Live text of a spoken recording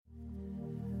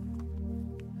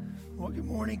Well, good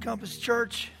morning, Compass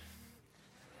Church.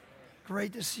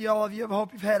 Great to see all of you. I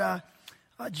hope you've had a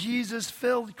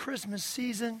Jesus-filled Christmas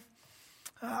season.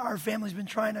 Our family's been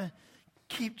trying to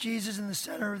keep Jesus in the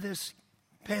center of this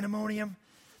pandemonium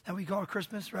that we call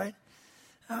Christmas, right?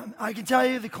 I can tell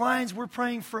you, the Kleins, we're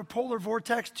praying for a polar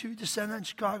vortex to descend on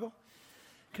Chicago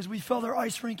because we filled our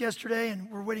ice rink yesterday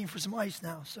and we're waiting for some ice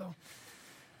now. So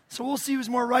we'll see who's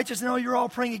more righteous. I know you're all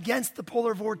praying against the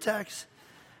polar vortex.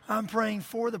 I'm praying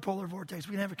for the polar vortex.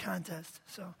 We can have a contest.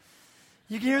 So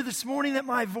you can hear this morning that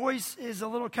my voice is a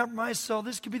little compromised, so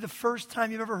this could be the first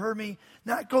time you've ever heard me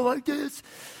not go like this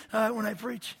when I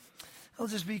preach. It'll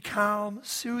just be calm,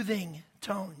 soothing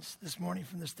tones this morning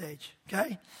from the stage,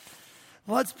 okay?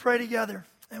 Let's pray together,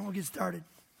 and we'll get started.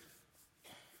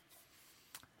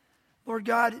 Lord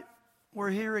God,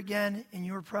 we're here again in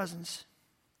your presence,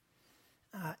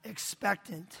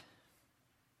 expectant,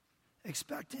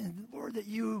 Lord, that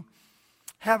you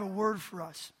have a word for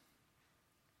us.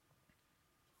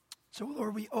 So,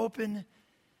 Lord, we open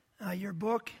your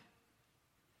book.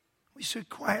 We sit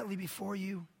quietly before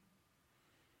you,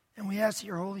 and we ask that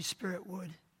your Holy Spirit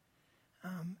would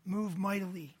move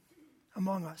mightily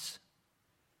among us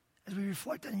as we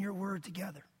reflect on your word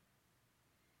together.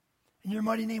 In your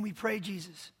mighty name we pray,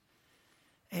 Jesus.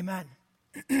 Amen.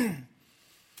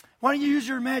 Why don't you use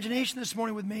your imagination this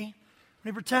morning with me?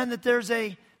 Let me pretend that there's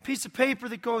a piece of paper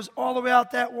that goes all the way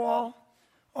out that wall,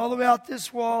 all the way out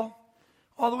this wall,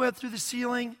 all the way up through the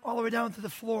ceiling, all the way down to the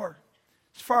floor,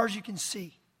 as far as you can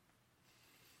see.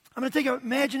 I'm going to take an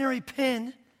imaginary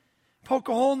pin, poke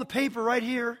a hole in the paper right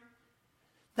here.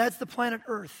 That's the planet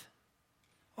Earth.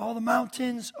 All the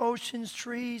mountains, oceans,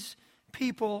 trees,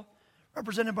 people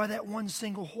represented by that one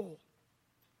single hole.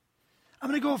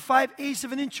 I'm going to go 5/8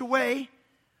 of an inch away,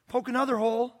 poke another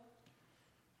hole.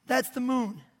 That's the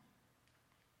moon.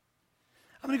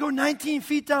 I'm going to go 19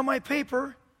 feet down my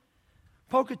paper,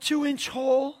 poke a 2-inch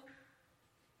hole.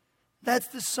 That's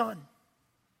the sun.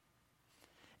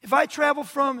 If I travel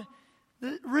from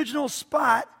the original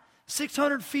spot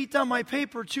 600 feet down my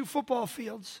paper, 2 football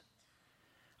fields,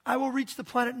 I will reach the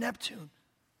planet Neptune.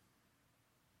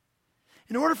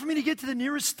 In order for me to get to the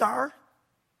nearest star,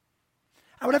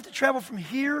 I would have to travel from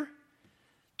here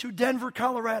to Denver,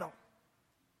 Colorado,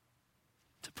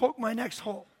 to poke my next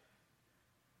hole.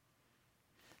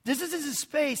 Distances in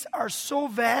space are so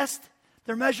vast,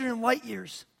 they're measured in light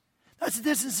years. That's the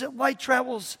distance that light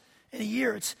travels in a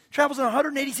year. It travels at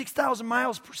 186,000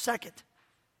 miles per second.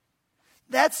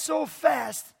 That's so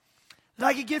fast that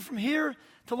I could get from here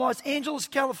to Los Angeles,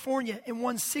 California in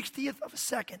 1/60th of a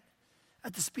second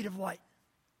at the speed of light.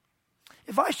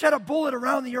 If I shot a bullet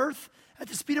around the earth at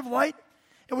the speed of light,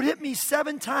 it would hit me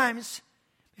 7 times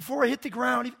before I hit the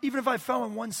ground, even if I fell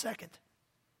in 1 second.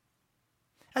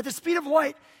 At the speed of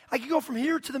light, I could go from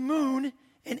here to the moon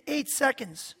in 8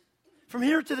 seconds, from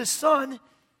here to the sun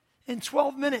in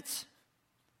 12 minutes.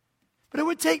 But it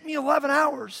would take me 11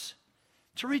 hours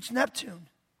to reach Neptune.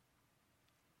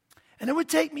 And it would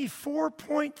take me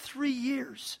 4.3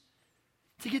 years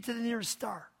to get to the nearest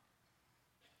star.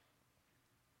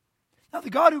 Now,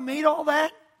 the God who made all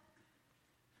that,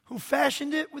 who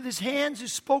fashioned it with his hands, who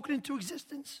spoke it into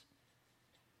existence,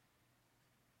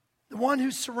 the one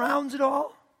who surrounds it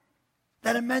all,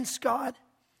 that immense God,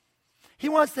 he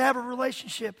wants to have a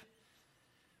relationship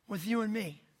with you and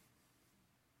me.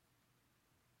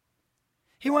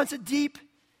 He wants a deep,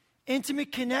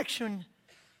 intimate connection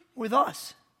with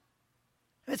us.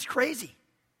 It's crazy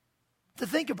to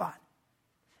think about.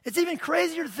 It's even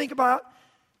crazier to think about,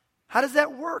 how does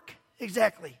that work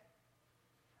exactly?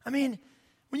 I mean,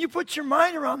 when you put your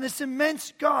mind around this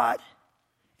immense God,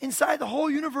 inside the whole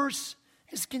universe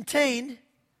is contained,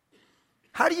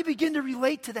 how do you begin to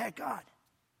relate to that God?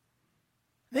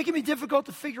 It can be difficult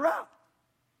to figure out.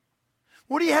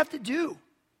 What do you have to do?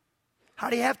 How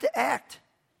do you have to act?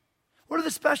 What are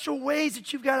the special ways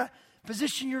that you've got to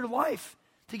position your life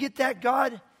to get that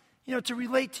God, to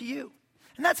relate to you?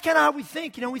 And that's kind of how we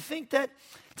think. We think that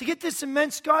to get this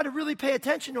immense God to really pay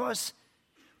attention to us,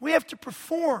 we have to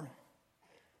perform.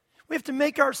 We have to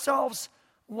make ourselves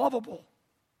lovable.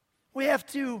 We have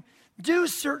to do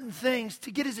certain things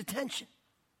to get his attention.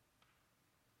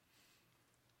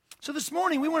 So this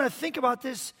morning, we want to think about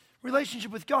this relationship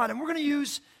with God. And we're going to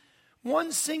use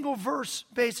one single verse,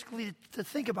 basically, to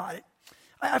think about it.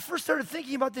 I first started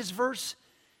thinking about this verse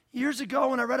years ago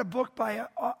when I read a book by an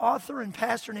author and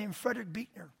pastor named Frederick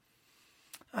Buechner.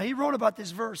 He wrote about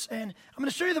this verse. And I'm going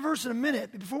to show you the verse in a minute.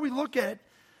 But before we look at it,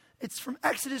 it's from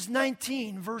Exodus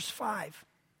 19, verse 5.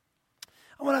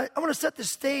 I want to set the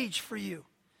stage for you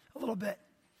a little bit.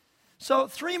 So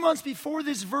 3 months before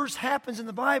this verse happens in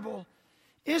the Bible,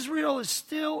 Israel is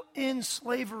still in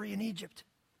slavery in Egypt.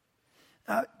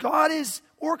 God is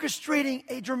orchestrating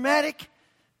a dramatic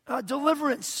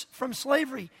deliverance from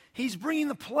slavery. He's bringing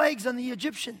the plagues on the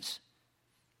Egyptians.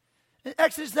 In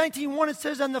Exodus 19:1, it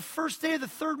says, on the first day of the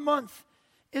third month,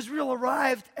 Israel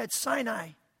arrived at Sinai.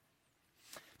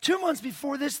 2 months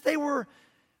before this, they were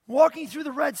walking through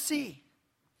the Red Sea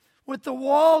with the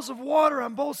walls of water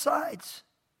on both sides.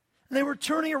 And they were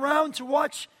turning around to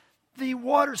watch the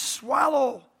water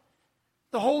swallow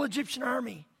the whole Egyptian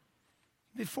army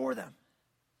before them.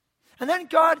 And then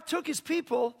God took his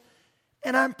people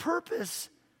and on purpose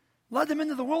led them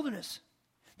into the wilderness.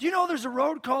 Do you know there's a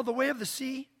road called the Way of the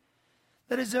Sea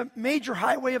that is a major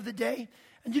highway of the day?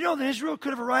 And do you know that Israel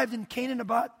could have arrived in Canaan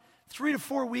about 3 to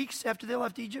 4 weeks after they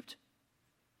left Egypt?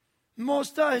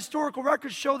 Most historical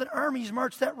records show that armies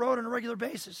marched that road on a regular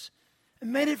basis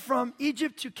and made it from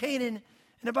Egypt to Canaan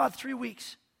in about 3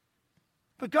 weeks.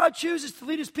 But God chooses to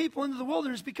lead his people into the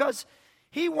wilderness because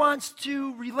he wants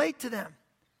to relate to them.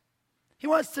 He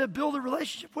wants to build a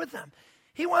relationship with them.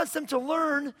 He wants them to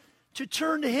learn to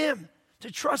turn to him, to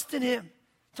trust in him,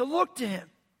 to look to him.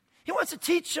 He wants to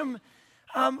teach them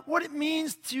what it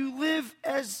means to live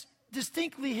as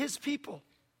distinctly his people,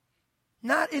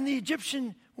 not in the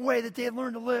Egyptian way that they had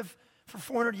learned to live for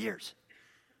 400 years.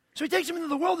 So he takes them into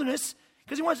the wilderness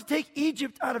because he wants to take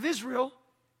Egypt out of Israel.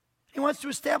 He wants to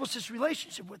establish this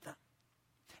relationship with them.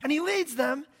 And he leads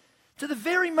them to the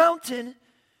very mountain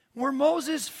where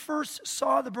Moses first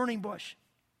saw the burning bush,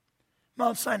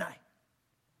 Mount Sinai.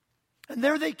 And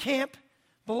there they camp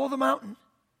below the mountain.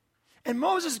 And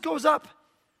Moses goes up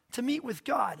to meet with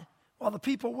God while the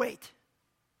people wait.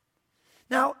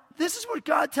 Now, this is what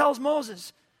God tells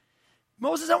Moses.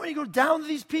 Moses, I want you to go down to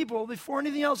these people before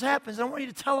anything else happens. I want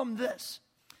you to tell them this.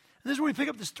 And this is where we pick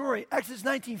up the story, Exodus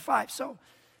 19:5. So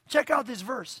check out this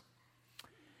verse.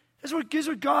 This is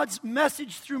what God's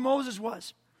message through Moses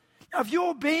was. Now, if you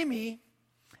obey me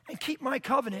and keep my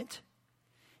covenant,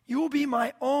 you will be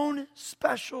my own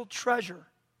special treasure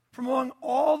from among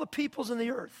all the peoples in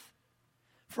the earth.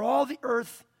 For all the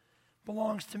earth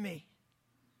belongs to me.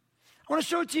 I want to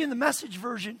show it to you in the Message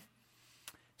version.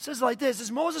 It says like this.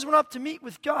 As Moses went up to meet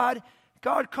with God,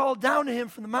 God called down to him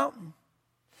from the mountain.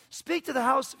 Speak to the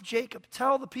house of Jacob.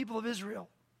 Tell the people of Israel.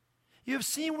 You have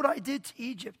seen what I did to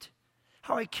Egypt,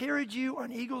 how I carried you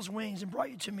on eagle's wings and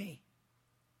brought you to me.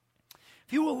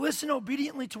 If you will listen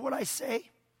obediently to what I say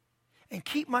and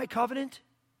keep my covenant,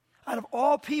 out of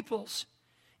all peoples,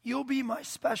 you'll be my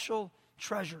special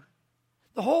treasure.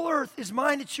 The whole earth is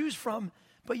mine to choose from,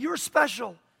 but you're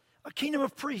special, a kingdom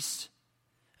of priests,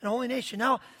 and a holy nation.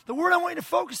 Now, the word I want you to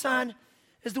focus on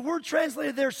is the word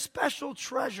translated there, special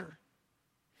treasure.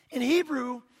 In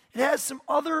Hebrew, it has some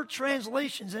other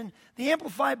translations, and the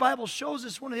Amplified Bible shows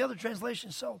us one of the other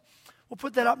translations, so we'll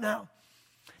put that up now.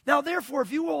 Now, therefore,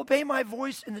 if you will obey my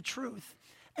voice in the truth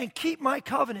and keep my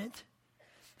covenant,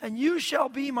 and you shall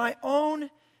be my own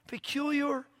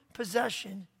peculiar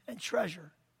possession and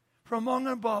treasure from among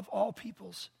and above all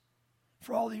peoples,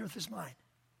 for all the earth is mine.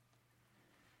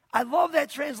 I love that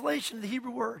translation of the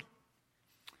Hebrew word.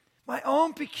 My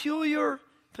own peculiar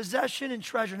possession and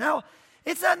treasure. Now,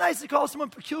 it's not nice to call someone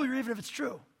peculiar even if it's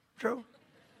true. True?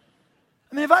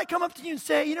 I mean, if I come up to you and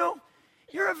say, you know,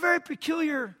 you're a very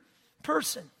peculiar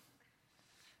person,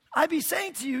 I'd be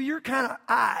saying to you, you're kind of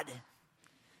odd.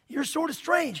 You're sort of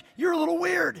strange. You're a little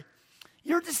weird.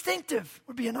 You're distinctive,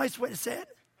 would be a nice way to say it.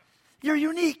 You're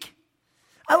unique.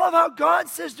 I love how God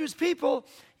says to his people,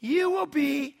 you will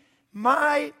be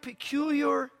my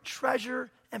peculiar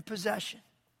treasure and possession.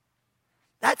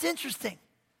 That's interesting.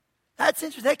 That's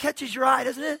interesting. That catches your eye,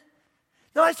 doesn't it?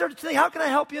 Now I started to think, how can I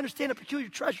help you understand a peculiar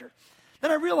treasure?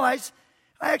 Then I realized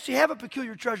I actually have a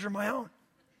peculiar treasure of my own.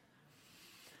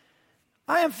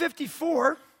 I am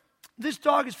 54. This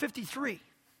dog is 53.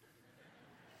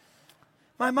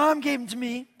 My mom gave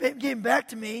him back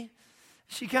to me.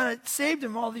 She kind of saved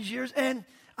him all these years. And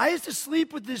I used to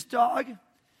sleep with this dog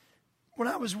when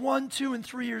I was 1, 2, and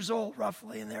 3 years old,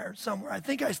 roughly in there somewhere. I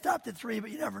think I stopped at 3, but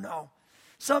you never know.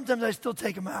 Sometimes I still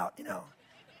take him out, you know.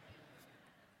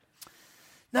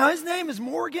 Now, his name is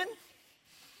Morgan.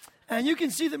 And you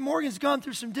can see that Morgan's gone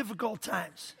through some difficult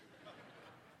times.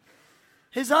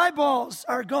 His eyeballs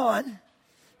are gone.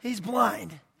 He's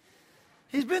blind.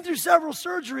 He's been through several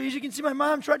surgeries. You can see my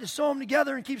mom tried to sew them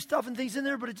together and keep stuffing things in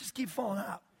there, but it just keeps falling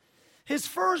out. His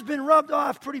fur's been rubbed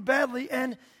off pretty badly,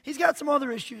 and he's got some other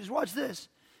issues. Watch this.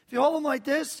 If you hold him like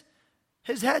this,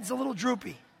 his head's a little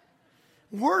droopy.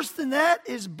 Worse than that,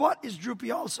 his butt is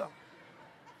droopy also.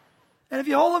 And if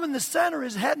you hold him in the center,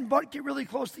 his head and butt get really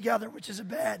close together, which is a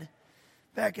bad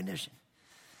condition.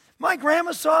 My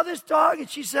grandma saw this dog and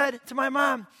she said to my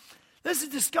mom, "This is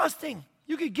disgusting.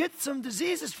 You could get some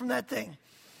diseases from that thing."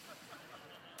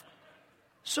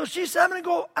 So she said, "I'm going to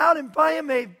go out and buy him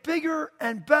a bigger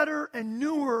and better and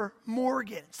newer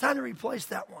Morgan. It's time to replace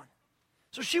that one."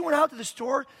 So she went out to the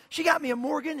store. She got me a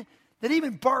Morgan that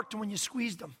even barked when you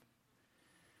squeezed him.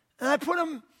 And I put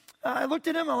him, I looked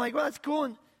at him, I'm like, "Well, that's cool,"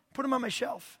 and put him on my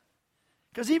shelf.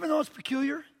 Because even though it's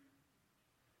peculiar,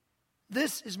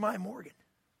 this is my Morgan.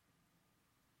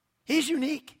 He's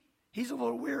unique. He's a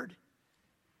little weird.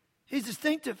 He's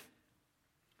distinctive.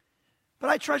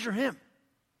 But I treasure him.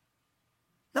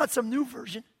 Not some new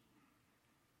version.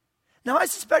 Now, I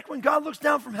suspect when God looks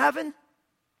down from heaven,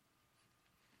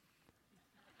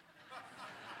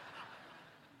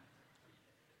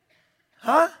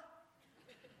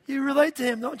 you relate to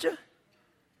him, don't you?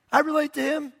 I relate to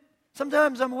him.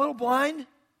 Sometimes I'm a little blind.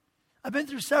 I've been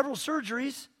through several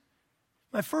surgeries.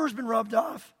 My fur's been rubbed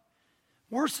off.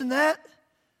 Worse than that,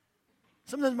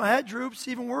 sometimes my head droops.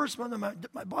 Even worse,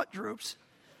 my butt droops.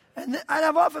 And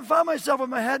I've often found myself with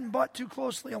my head and butt too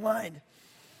closely aligned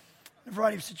in a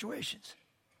variety of situations.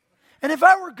 And if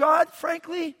I were God,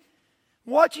 frankly,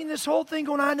 watching this whole thing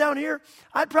going on down here,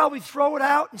 I'd probably throw it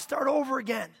out and start over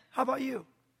again. How about you?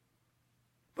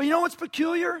 But you know what's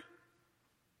peculiar?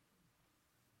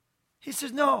 He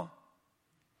says, "No,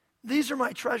 these are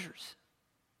my treasures.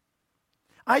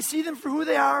 I see them for who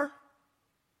they are.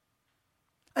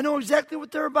 I know exactly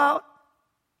what they're about.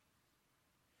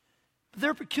 But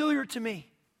they're peculiar to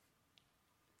me.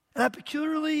 And I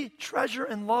peculiarly treasure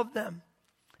and love them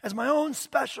as my own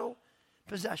special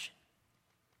possession."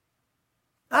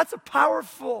 That's a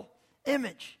powerful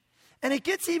image. And it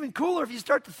gets even cooler if you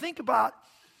start to think about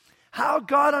how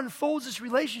God unfolds this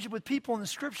relationship with people in the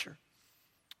Scripture.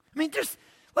 I mean, just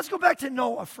let's go back to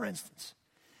Noah, for instance.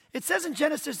 It says in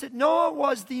Genesis that Noah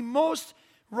was the most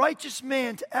righteous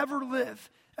man to ever live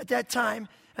at that time,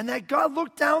 and that God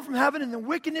looked down from heaven and the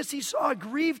wickedness he saw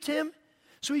grieved him.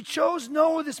 So he chose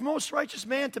Noah, this most righteous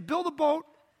man, to build a boat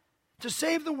to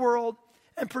save the world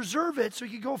and preserve it so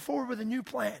he could go forward with a new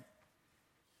plan.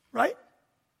 Right?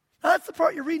 Now, that's the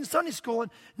part you read in Sunday school,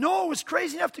 and Noah was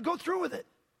crazy enough to go through with it.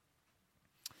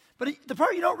 But the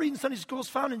part you don't read in Sunday school is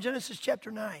found in Genesis chapter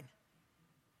 9.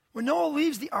 When Noah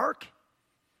leaves the ark,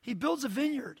 he builds a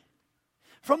vineyard.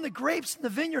 From the grapes in the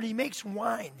vineyard, he makes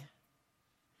wine.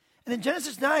 And in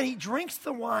Genesis 9, he drinks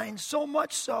the wine so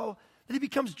much so that he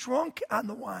becomes drunk on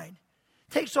the wine,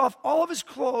 takes off all of his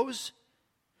clothes,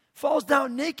 falls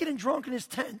down naked and drunk in his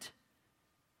tent,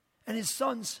 and his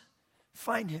sons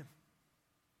find him.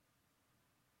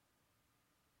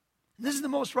 And this is the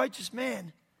most righteous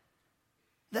man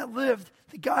that lived,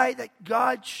 the guy that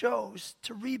God chose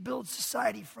to rebuild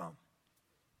society from.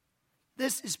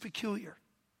 This is peculiar.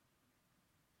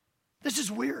 This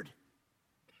is weird.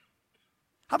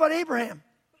 How about Abraham?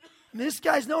 I mean, this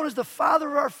guy's known as the father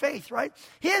of our faith, right?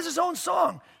 He has his own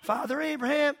song. Father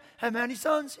Abraham had many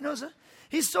sons. You know,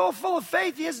 he's so full of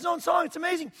faith. He has his own song. It's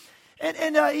amazing. And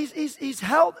he's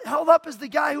held up as the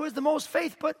guy who has the most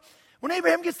faith. But when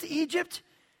Abraham gets to Egypt,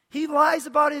 he lies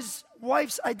about his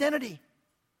wife's identity.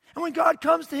 And when God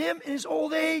comes to him in his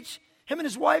old age, him and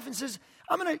his wife, and says,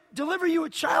 "I'm going to deliver you a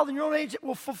child in your old age that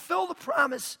will fulfill the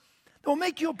promise, that will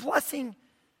make you a blessing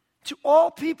to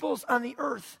all peoples on the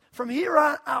earth from here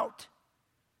on out."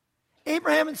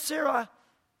 Abraham and Sarah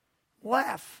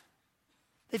laugh.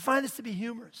 They find this to be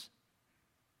humorous.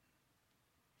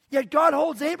 Yet God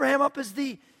holds Abraham up as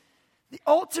the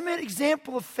ultimate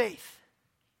example of faith.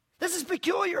 This is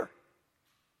peculiar.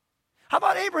 How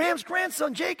about Abraham's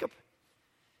grandson, Jacob?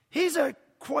 He's a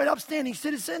quite upstanding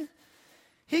citizen.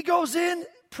 He goes in,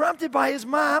 prompted by his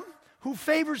mom, who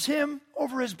favors him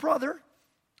over his brother,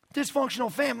 dysfunctional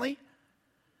family.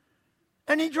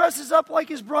 And he dresses up like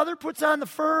his brother, puts on the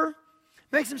fur,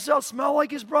 makes himself smell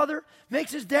like his brother,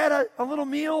 makes his dad a little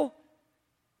meal.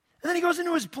 And then he goes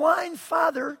into his blind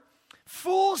father,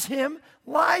 fools him,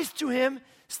 lies to him,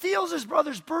 steals his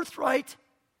brother's birthright,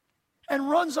 and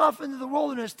runs off into the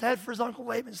wilderness to head for his Uncle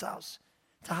Laban's house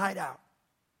to hide out.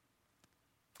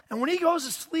 And when he goes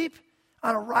to sleep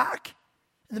on a rock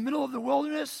in the middle of the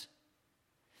wilderness,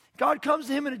 God comes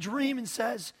to him in a dream and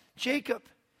says, "Jacob,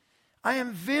 I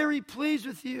am very pleased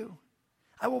with you.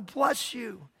 I will bless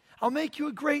you. I'll make you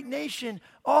a great nation.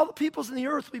 All the peoples in the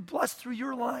earth will be blessed through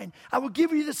your line. I will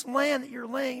give you this land that you're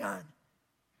laying on."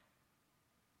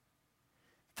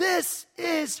 This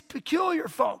is peculiar,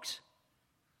 folks.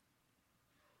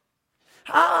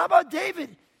 How about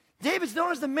David? David's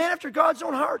known as the man after God's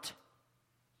own heart.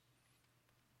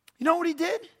 You know what he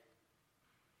did?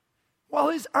 While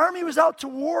his army was out to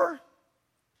war,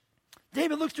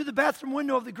 David looked through the bathroom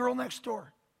window of the girl next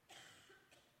door.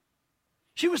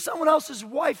 She was someone else's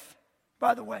wife,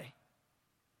 by the way.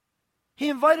 He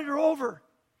invited her over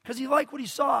because he liked what he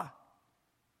saw.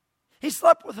 He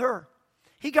slept with her.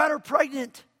 He got her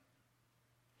pregnant.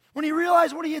 When he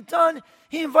realized what he had done,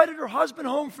 he invited her husband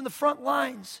home from the front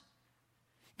lines,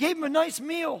 gave him a nice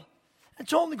meal, and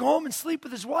told him to go home and sleep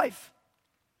with his wife.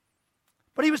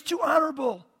 But he was too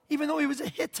honorable, even though he was a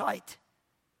Hittite,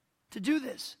 to do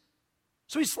this.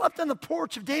 So he slept on the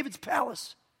porch of David's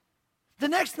palace. The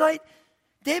next night,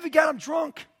 David got him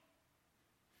drunk,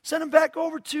 sent him back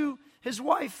over to his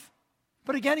wife,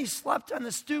 but again he slept on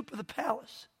the stoop of the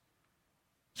palace.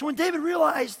 So when David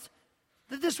realized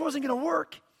that this wasn't going to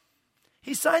work,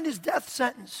 he signed his death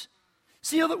sentence,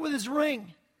 sealed it with his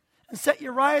ring, and sent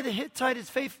Uriah the Hittite, his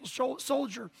faithful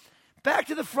soldier, back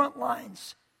to the front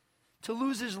lines to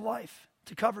lose his life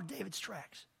to cover David's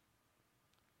tracks.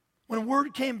 When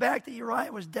word came back that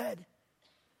Uriah was dead,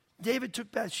 David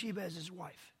took Bathsheba as his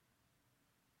wife.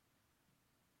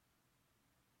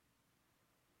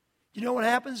 You know what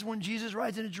happens when Jesus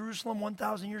rides into Jerusalem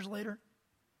 1,000 years later?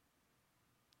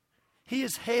 He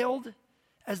is hailed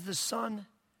as the Son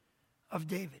of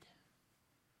David.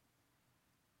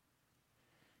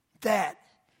 That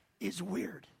is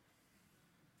weird.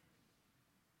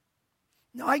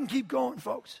 Now, I can keep going,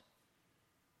 folks.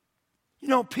 You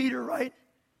know Peter, right?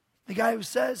 The guy who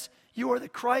says, "You are the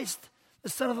Christ, the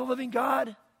Son of the living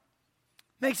God,"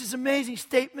 makes this amazing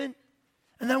statement.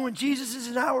 And then when Jesus is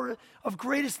in hour of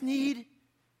greatest need,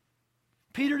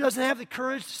 Peter doesn't have the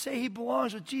courage to say he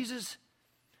belongs with Jesus,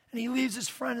 and he leaves his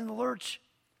friend in the lurch.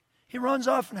 He runs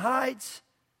off and hides,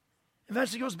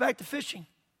 eventually goes back to fishing.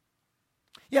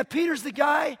 Yeah, Peter's the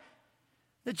guy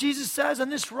that Jesus says, on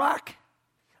this rock,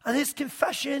 on his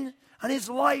confession, on his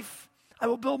life, I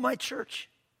will build my church.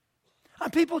 On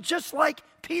people just like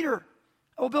Peter,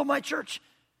 I will build my church.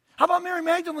 How about Mary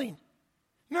Magdalene?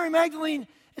 Mary Magdalene,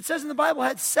 it says in the Bible,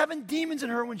 had 7 demons in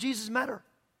her when Jesus met her.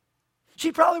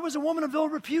 She probably was a woman of ill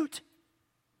repute.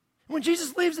 When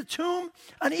Jesus leaves the tomb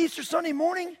on Easter Sunday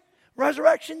morning,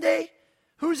 Resurrection Day,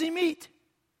 who does he meet?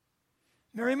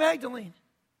 Mary Magdalene.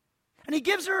 And he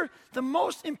gives her the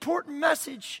most important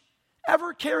message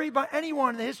ever carried by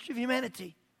anyone in the history of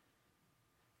humanity.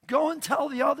 Go and tell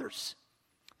the others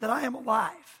that I am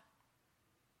alive.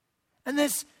 And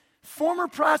this former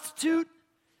prostitute,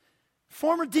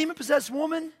 former demon-possessed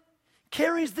woman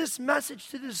carries this message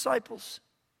to the disciples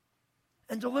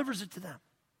and delivers it to them.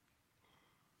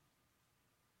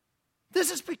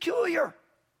 This is peculiar.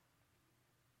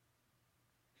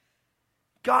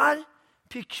 God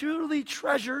peculiarly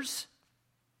treasures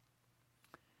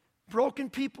broken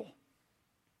people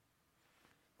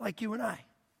like you and I.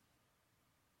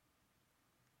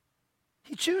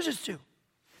 He chooses to.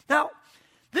 Now,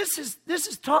 this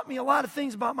has taught me a lot of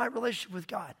things about my relationship with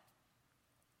God.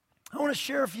 I want to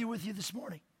share a few with you this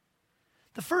morning.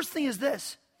 The first thing is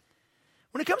this.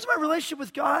 When it comes to my relationship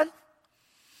with God,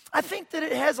 I think that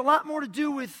it has a lot more to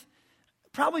do with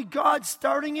probably God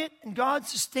starting it and God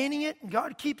sustaining it and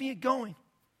God keeping it going.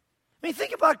 I mean,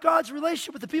 think about God's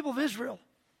relationship with the people of Israel.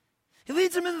 He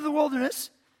leads them into the wilderness.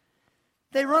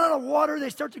 They run out of water. They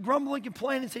start to grumble and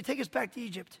complain and say, take us back to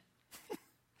Egypt.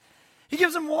 He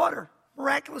gives them water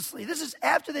miraculously. This is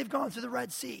after they've gone through the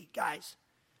Red Sea, guys.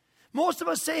 Most of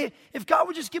us say, if God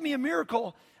would just give me a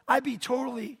miracle, I'd be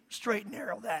totally straight and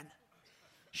narrow then.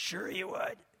 Sure you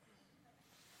would.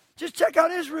 Just check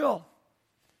out Israel.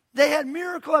 They had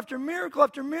miracle after miracle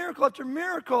after miracle after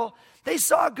miracle. They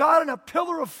saw God in a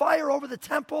pillar of fire over the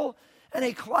temple and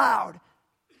a cloud.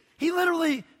 He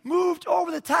literally moved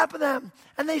over the top of them,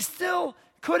 and they still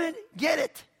couldn't get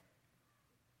it.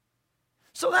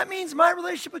 So that means my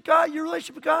relationship with God, your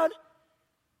relationship with God,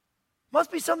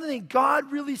 must be something that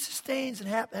God really sustains and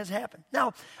has happened.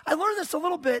 Now, I learned this a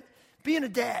little bit being a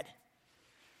dad.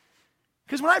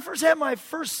 Because when I first had my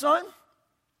first son,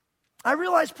 I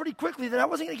realized pretty quickly that I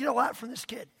wasn't going to get a lot from this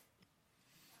kid.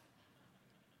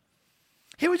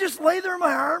 He would just lay there in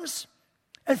my arms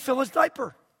and fill his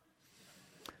diaper.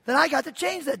 Then I got to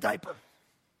change that diaper.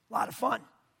 A lot of fun.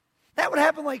 That would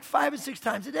happen like 5 and 6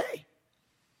 times a day.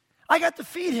 I got to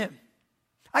feed him.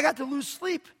 I got to lose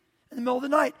sleep in the middle of the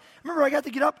night. Remember, I got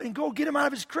to get up and go get him out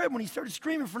of his crib when he started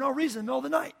screaming for no reason in the middle of the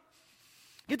night.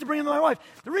 Get to bring him to my wife.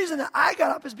 The reason that I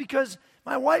got up is because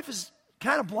my wife is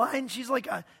kind of blind. She's like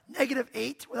a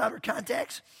 -8 without her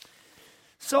contacts.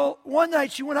 So one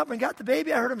night she went up and got the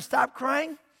baby. I heard him stop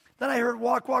crying. Then I heard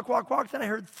walk, walk, walk, walk. Then I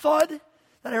heard thud.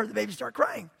 Then I heard the baby start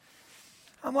crying.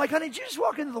 I'm like, honey, did you just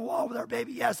walk into the wall with our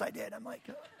baby? Yes, I did. I'm like,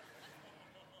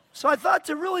 So I thought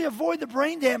to really avoid the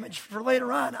brain damage for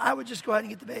later on, I would just go ahead and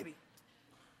get the baby.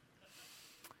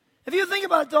 If you think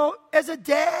about it, though, as a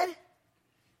dad,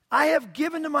 I have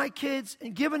given to my kids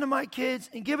and given to my kids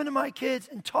and given to my kids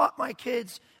and taught my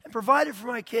kids and provided for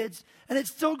my kids, and it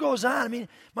still goes on. I mean,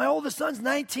 my oldest son's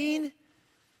 19.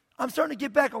 I'm starting to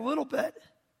get back a little bit.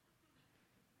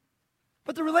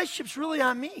 But the relationship's really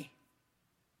on me.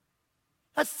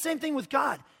 That's the same thing with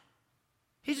God.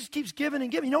 He just keeps giving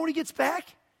and giving. You know what he gets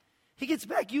back? He gets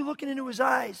back you looking into his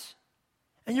eyes,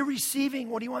 and you're receiving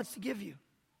what he wants to give you.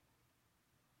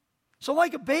 So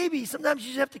like a baby, sometimes you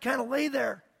just have to kind of lay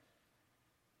there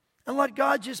and let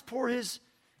God just pour his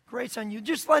grace on you.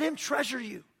 Just let him treasure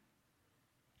you.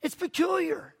 It's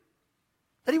peculiar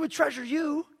that he would treasure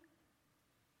you,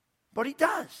 but he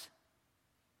does.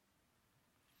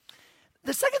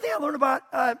 The second thing I learned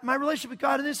about my relationship with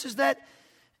God in this is that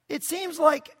it seems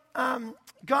like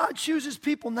God chooses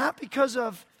people not because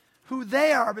of who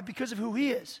they are, but because of who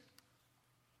he is.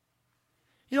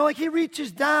 You know, like he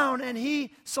reaches down and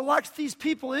he selects these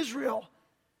people, Israel.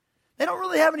 They don't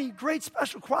really have any great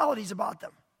special qualities about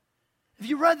them. If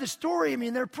you read the story, I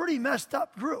mean, they're a pretty messed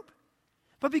up group.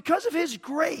 But because of his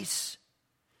grace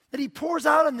that he pours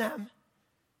out on them,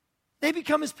 they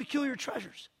become his peculiar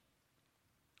treasures.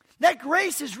 That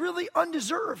grace is really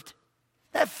undeserved.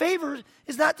 That favor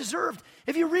is not deserved.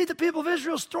 If you read the people of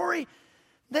Israel's story,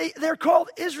 they're called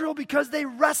Israel because they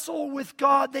wrestle with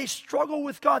God. They struggle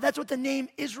with God. That's what the name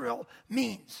Israel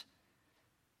means.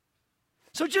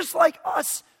 So just like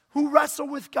us who wrestle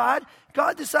with God,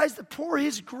 God decides to pour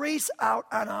his grace out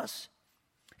on us.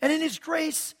 And in his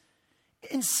grace,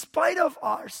 in spite of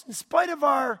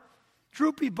our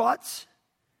droopy butts,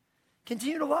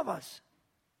 continue to love us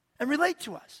and relate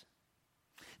to us.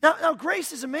 Now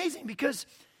grace is amazing because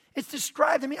it's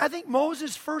described. I mean, I think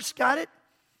Moses first got it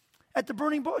at the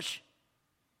burning bush.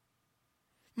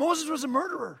 Moses was a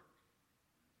murderer.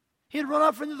 He had run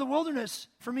off into the wilderness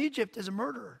from Egypt as a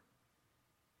murderer.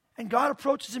 And God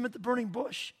approaches him at the burning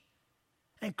bush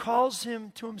and calls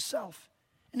him to himself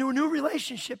into a new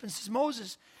relationship and says,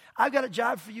 Moses, I've got a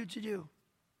job for you to do.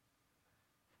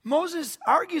 Moses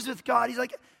argues with God. He's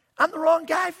like, I'm the wrong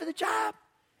guy for the job.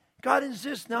 God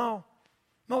insists, no,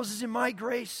 Moses, in my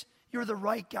grace, you're the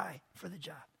right guy for the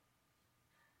job.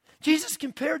 Jesus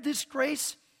compared this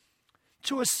grace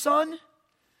to a son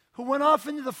who went off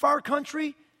into the far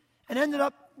country and ended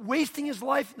up wasting his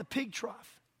life in the pig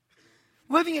trough.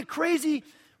 Living a crazy,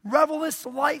 revelous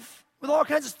life with all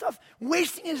kinds of stuff,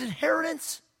 wasting his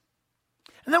inheritance.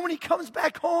 And then when he comes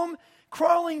back home,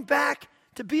 crawling back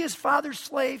to be his father's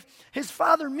slave, his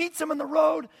father meets him on the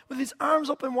road with his arms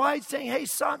open wide saying, hey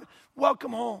son,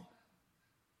 welcome home.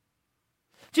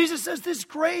 Jesus says this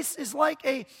grace is like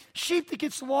a sheep that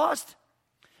gets lost,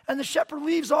 and the shepherd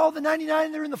leaves all the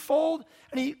 99 there in the fold,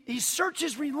 and he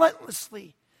searches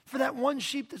relentlessly for that one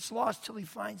sheep that's lost till he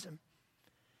finds him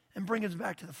and brings him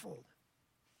back to the fold.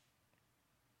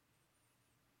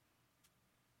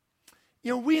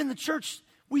 You know, we in the church,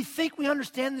 we think we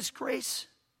understand this grace.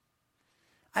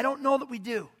 I don't know that we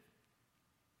do.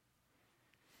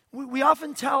 We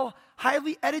often tell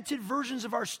highly edited versions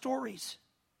of our stories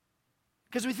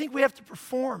because we think we have to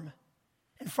perform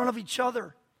in front of each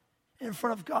other and in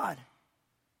front of God.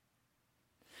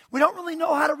 We don't really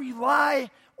know how to rely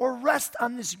or rest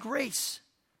on this grace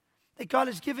that God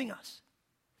is giving us.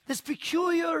 This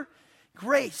peculiar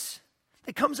grace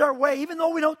that comes our way, even though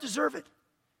we don't deserve it.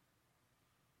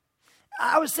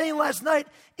 I was saying last night,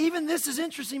 even this is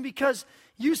interesting because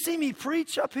you see me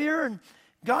preach up here and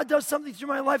God does something through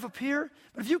my life up here.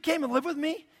 But if you came and lived with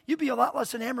me, you'd be a lot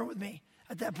less enamored with me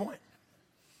at that point.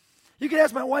 You could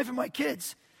ask my wife and my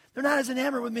kids. They're not as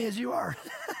enamored with me as you are.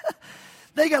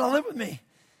 They got to live with me.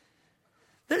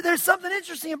 There's something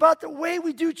interesting about the way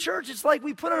we do church. It's like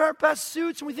we put on our best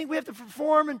suits and we think we have to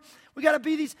perform and we got to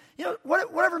be these, you know,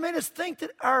 whatever made us think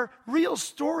that our real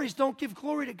stories don't give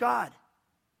glory to God.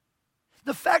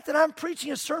 The fact that I'm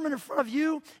preaching a sermon in front of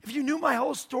you, if you knew my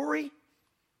whole story,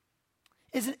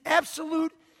 is an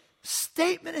absolute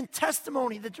statement and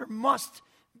testimony that there must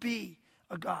be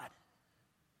a God.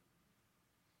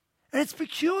 And it's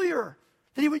peculiar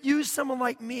that he would use someone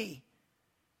like me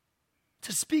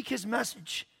to speak his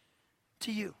message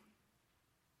to you.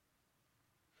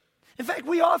 In fact,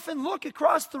 we often look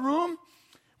across the room,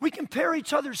 we compare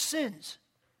each other's sins.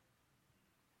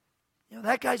 You know,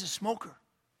 that guy's a smoker.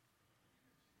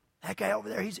 That guy over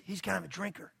there, he's kind of a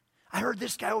drinker. I heard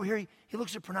this guy over here, he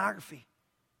looks at pornography.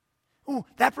 Oh,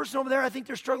 that person over there, I think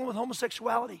they're struggling with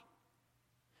homosexuality.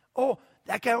 Oh,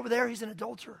 that guy over there, he's an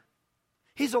adulterer.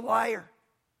 He's a liar.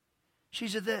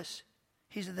 She's a this.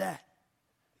 He's a that.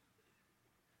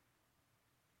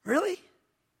 Really?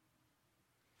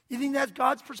 You think that's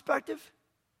God's perspective?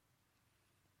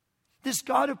 This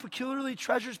God who peculiarly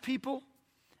treasures people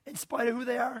in spite of who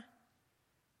they are,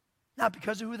 not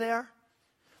because of who they are.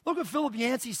 Look what Philip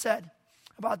Yancey said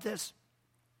about this.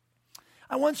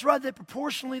 I once read that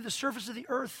proportionally the surface of the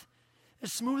earth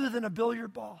is smoother than a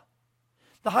billiard ball.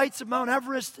 The heights of Mount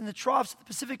Everest and the troughs of the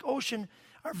Pacific Ocean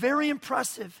are very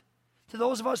impressive to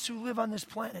those of us who live on this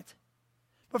planet.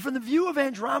 But from the view of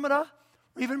Andromeda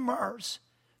or even Mars,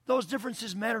 those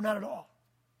differences matter not at all.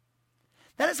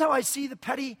 That is how I see the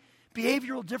petty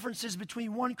behavioral differences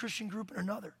between one Christian group and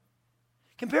another.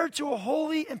 Compared to a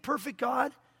holy and perfect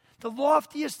God, the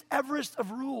loftiest Everest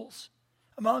of rules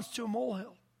amounts to a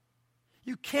molehill.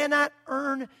 You cannot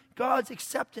earn God's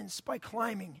acceptance by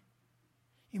climbing.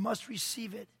 You must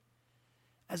receive it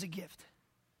as a gift.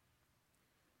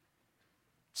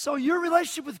 So your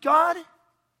relationship with God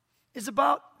is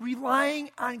about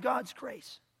relying on God's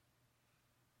grace.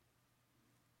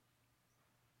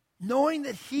 Knowing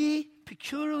that He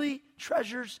peculiarly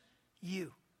treasures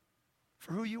you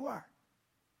for who you are.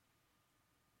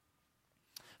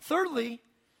 Thirdly,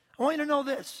 I want you to know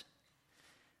this.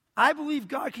 I believe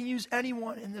God can use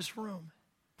anyone in this room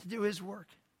to do His work.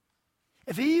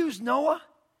 If He used Noah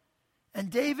and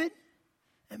David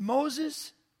and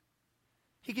Moses,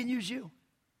 He can use you.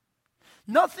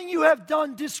 Nothing you have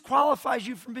done disqualifies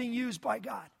you from being used by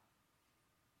God.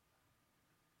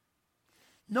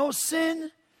 No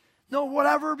sin, no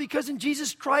whatever, because in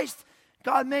Jesus Christ,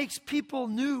 God makes people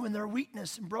new in their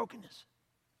weakness and brokenness.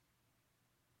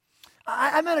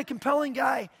 I met a compelling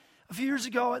guy a few years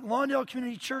ago at Lawndale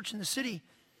Community Church in the city.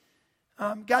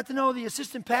 Got to know the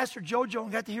assistant pastor, Jojo,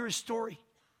 and got to hear his story.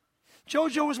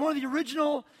 Jojo was one of the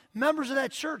original members of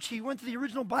that church. He went to the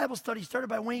original Bible study started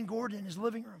by Wayne Gordon in his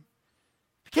living room.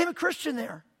 Became a Christian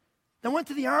there. Then went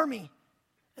to the army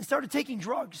and started taking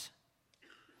drugs.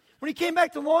 When he came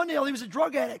back to Lawndale, he was a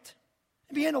drug addict.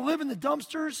 He began to live in the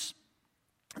dumpsters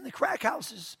and the crack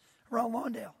houses around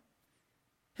Lawndale.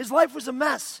 His life was a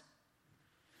mess.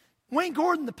 Wayne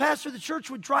Gordon, the pastor of the church,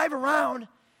 would drive around,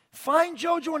 find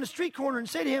Jojo on a street corner and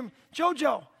say to him,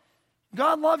 Jojo,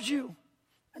 God loves you,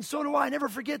 and so do I. Never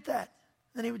forget that.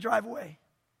 Then he would drive away.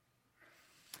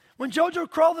 When Jojo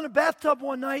crawled in a bathtub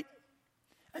one night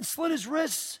and slit his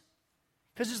wrists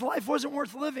because his life wasn't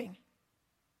worth living,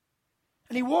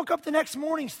 and he woke up the next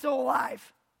morning still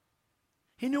alive,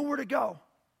 he knew where to go.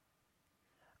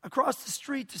 Across the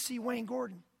street to see Wayne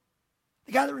Gordon,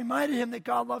 the guy that reminded him that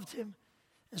God loved him,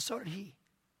 and so did he.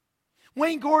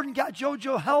 Wayne Gordon got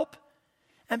Jojo help,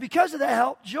 and because of that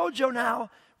help, Jojo now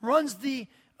runs the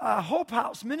Hope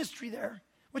House ministry there,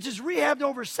 which has rehabbed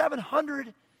over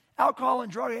 700 alcohol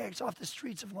and drug addicts off the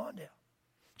streets of Lawndale.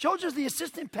 Jojo's the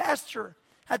assistant pastor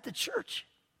at the church.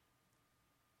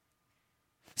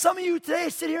 Some of you today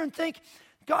sit here and think,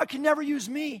 God can never use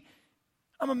me.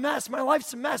 I'm a mess. My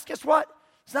life's a mess. Guess what?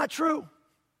 It's not true.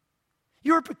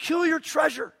 You're a peculiar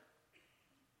treasure.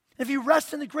 If you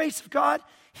rest in the grace of God,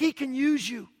 He can use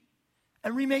you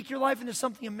and remake your life into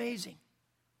something amazing.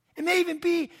 It may even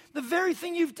be the very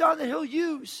thing you've done that He'll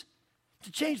use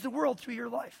to change the world through your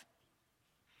life.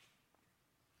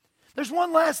 There's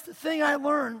one last thing I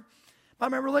learned by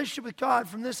my relationship with God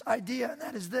from this idea, and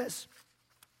that is this.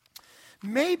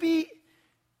 Maybe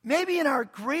in our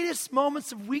greatest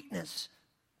moments of weakness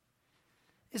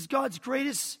is God's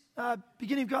greatest,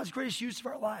 beginning of God's greatest use of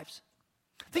our lives.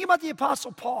 Think about the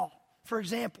Apostle Paul, for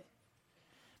example.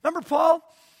 Remember Paul?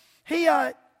 He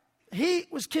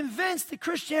was convinced that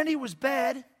Christianity was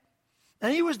bad,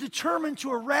 and he was determined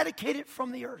to eradicate it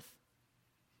from the earth.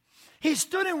 He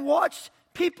stood and watched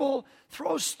people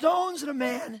throw stones at a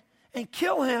man and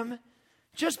kill him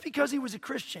just because he was a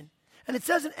Christian. And it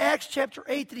says in Acts chapter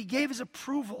 8 that he gave his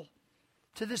approval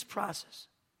to this process.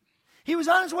 He was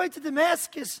on his way to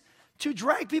Damascus to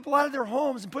drag people out of their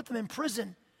homes and put them in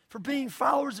prison for being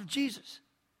followers of Jesus.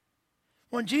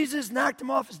 When Jesus knocked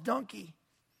him off his donkey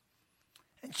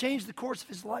and changed the course of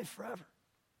his life forever.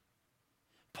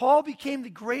 Paul became the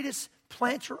greatest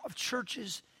planter of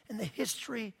churches in the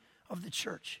history of the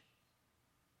church.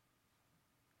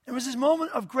 It was his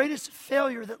moment of greatest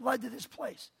failure that led to this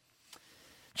place.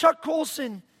 Chuck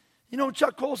Colson, you know who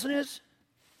Chuck Colson is?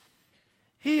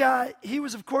 He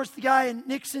was, of course, the guy in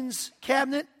Nixon's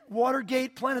cabinet,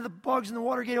 Watergate, planted the bugs in the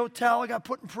Watergate Hotel, got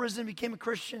put in prison, became a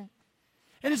Christian.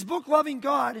 In his book, Loving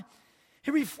God,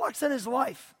 he reflects on his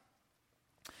life.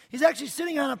 He's actually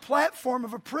sitting on a platform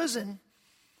of a prison,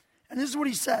 and this is what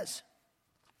he says.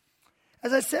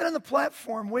 As I sat on the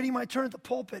platform, waiting my turn at the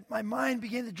pulpit, my mind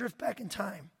began to drift back in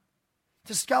time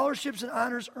to scholarships and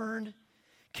honors earned,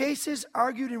 cases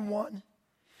argued and won,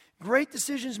 great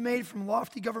decisions made from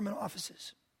lofty government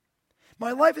offices.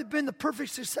 My life had been the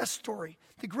perfect success story,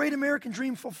 the great American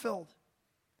dream fulfilled.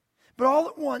 But all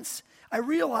at once, I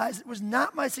realized it was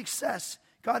not my success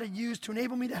God had used to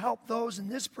enable me to help those in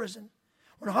this prison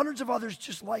or hundreds of others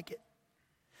just like it.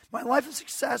 My life of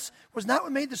success was not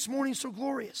what made this morning so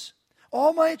glorious.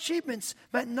 All my achievements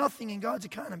meant nothing in God's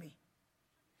economy.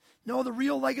 No, the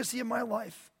real legacy of my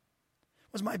life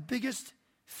was my biggest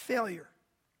failure,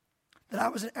 that I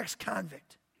was an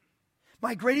ex-convict.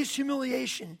 My greatest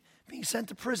humiliation, being sent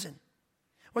to prison,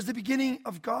 was the beginning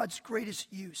of God's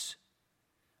greatest use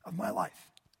of my life.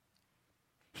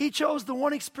 He chose the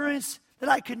one experience that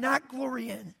I could not glory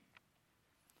in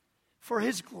for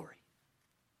His glory.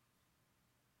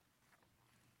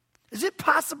 Is it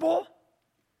possible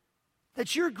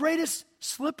that your greatest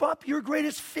slip up, your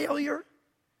greatest failure,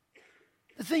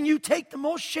 the thing you take the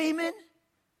most shame in,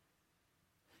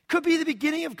 could be the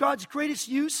beginning of God's greatest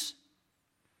use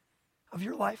of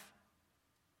your life?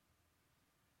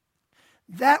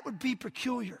 That would be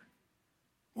peculiar,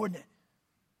 wouldn't it?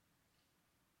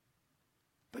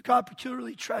 But God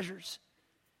peculiarly treasures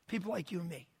people like you and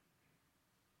me.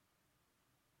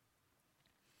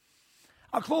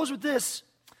 I'll close with this.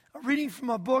 I'm reading from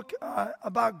a book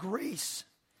about grace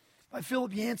by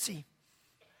Philip Yancey.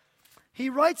 He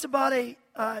writes about a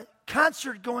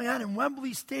concert going on in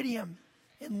Wembley Stadium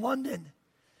in London.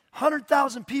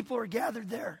 100,000 people are gathered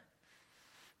there.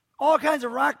 All kinds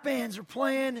of rock bands are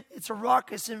playing. It's a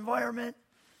raucous environment.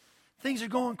 Things are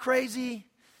going crazy.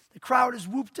 The crowd is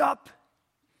whooped up.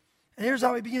 And here's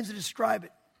how he begins to describe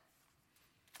it.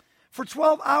 For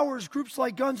 12 hours, groups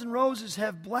like Guns N' Roses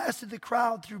have blasted the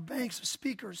crowd through banks of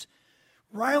speakers,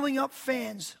 riling up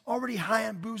fans already high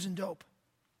on booze and dope.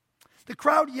 The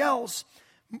crowd yells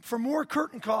for more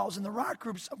curtain calls, and the rock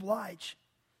groups oblige.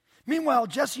 Meanwhile,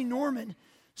 Jesse Norman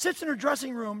sits in her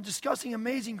dressing room discussing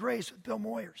Amazing Grace with Bill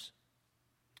Moyers.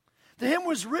 The hymn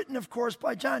was written, of course,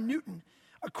 by John Newton,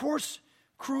 a coarse,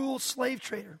 cruel slave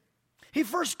trader. He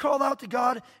first called out to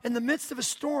God in the midst of a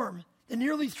storm that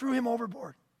nearly threw him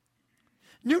overboard.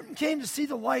 Newton came to see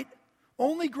the light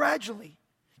only gradually,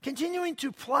 continuing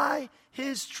to ply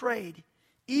his trade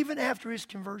even after his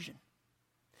conversion.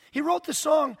 He wrote the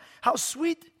song, How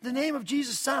Sweet the Name of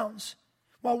Jesus Sounds,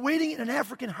 while waiting in an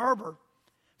African harbor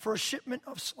for a shipment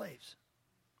of slaves.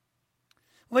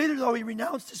 Later, though, he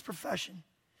renounced his profession,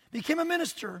 became a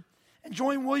minister, and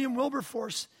joined William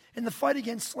Wilberforce in the fight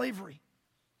against slavery.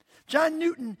 John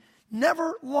Newton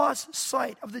never lost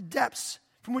sight of the depths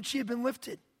from which he had been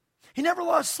lifted. He never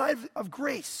lost sight of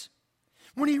grace.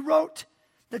 When he wrote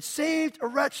that saved a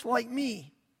wretch like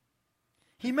me,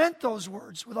 he meant those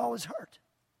words with all his heart.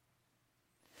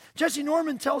 Jesse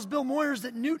Norman tells Bill Moyers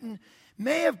that Newton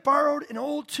may have borrowed an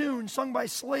old tune sung by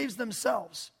slaves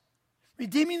themselves,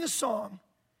 redeeming the song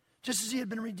just as he had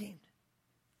been redeemed.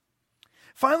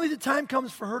 Finally, the time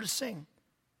comes for her to sing.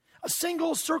 A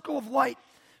single circle of light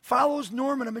follows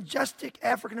Norman, a majestic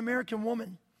African-American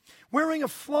woman, wearing a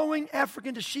flowing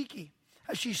African dashiki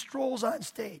as she strolls on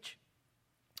stage.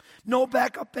 No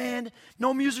backup band,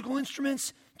 no musical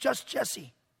instruments, just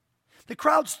Jessie. The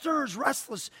crowd stirs,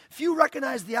 restless. Few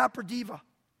recognize the opera diva.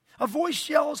 A voice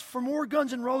yells for more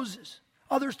Guns N' Roses.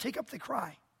 Others take up the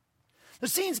cry. The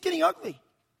scene's getting ugly.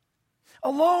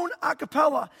 Alone, a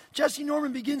cappella, Jesse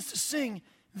Norman begins to sing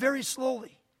very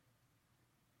slowly.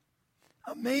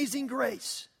 Amazing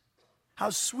grace, how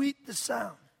sweet the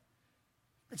sound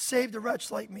that saved a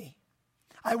wretch like me.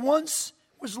 I once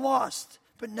was lost,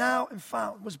 but now am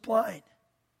found, was blind,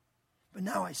 but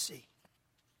now I see.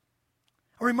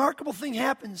 A remarkable thing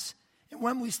happens in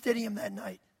Wembley Stadium that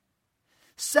night.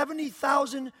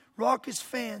 70,000 raucous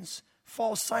fans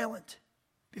fall silent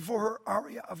before her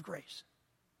aria of grace.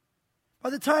 By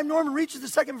the time Norman reaches the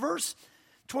second verse,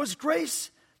 'twas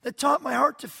grace that taught my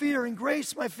heart to fear, and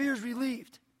grace my fears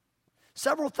relieved.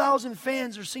 Several thousand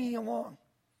fans are singing along,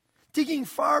 digging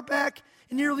far back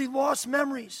in nearly lost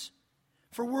memories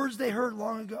for words they heard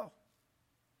long ago.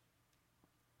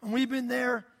 And we've been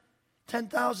there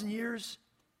 10,000 years,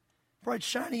 bright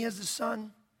shining as the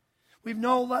sun. We've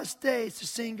no less days to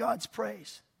sing God's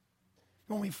praise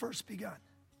than when we first begun.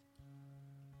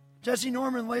 Jesse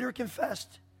Norman later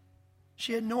confessed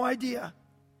she had no idea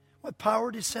what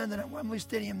power descended at Wembley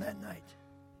Stadium that night.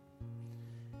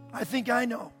 I think I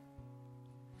know.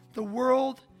 The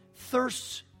world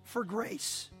thirsts for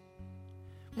grace.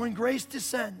 When grace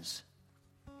descends,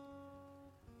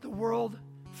 the world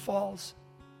falls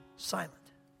silent.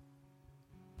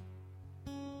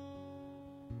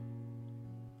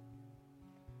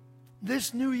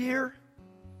 This new year,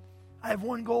 I have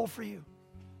one goal for you.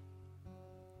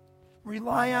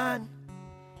 Rely on,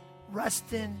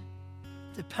 rest in,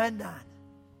 depend on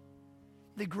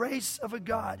the grace of a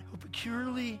God who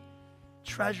peculiarly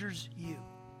treasures you.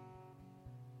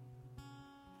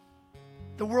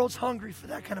 The world's hungry for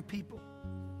that kind of people,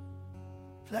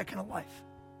 for that kind of life.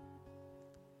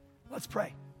 Let's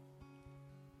pray.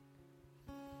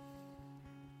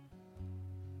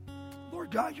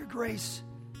 Lord God, your grace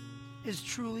is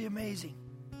truly amazing.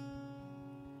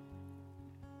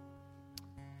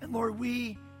 And Lord,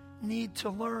 we need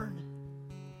to learn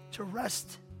to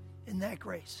rest in that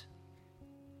grace.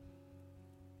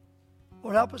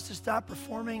 Lord, help us to stop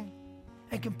performing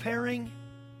and comparing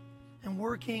and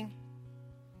working,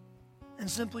 and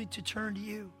simply to turn to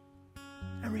you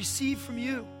and receive from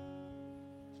you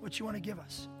what you want to give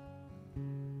us.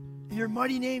 In your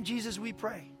mighty name, Jesus, we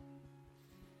pray.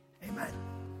 Amen.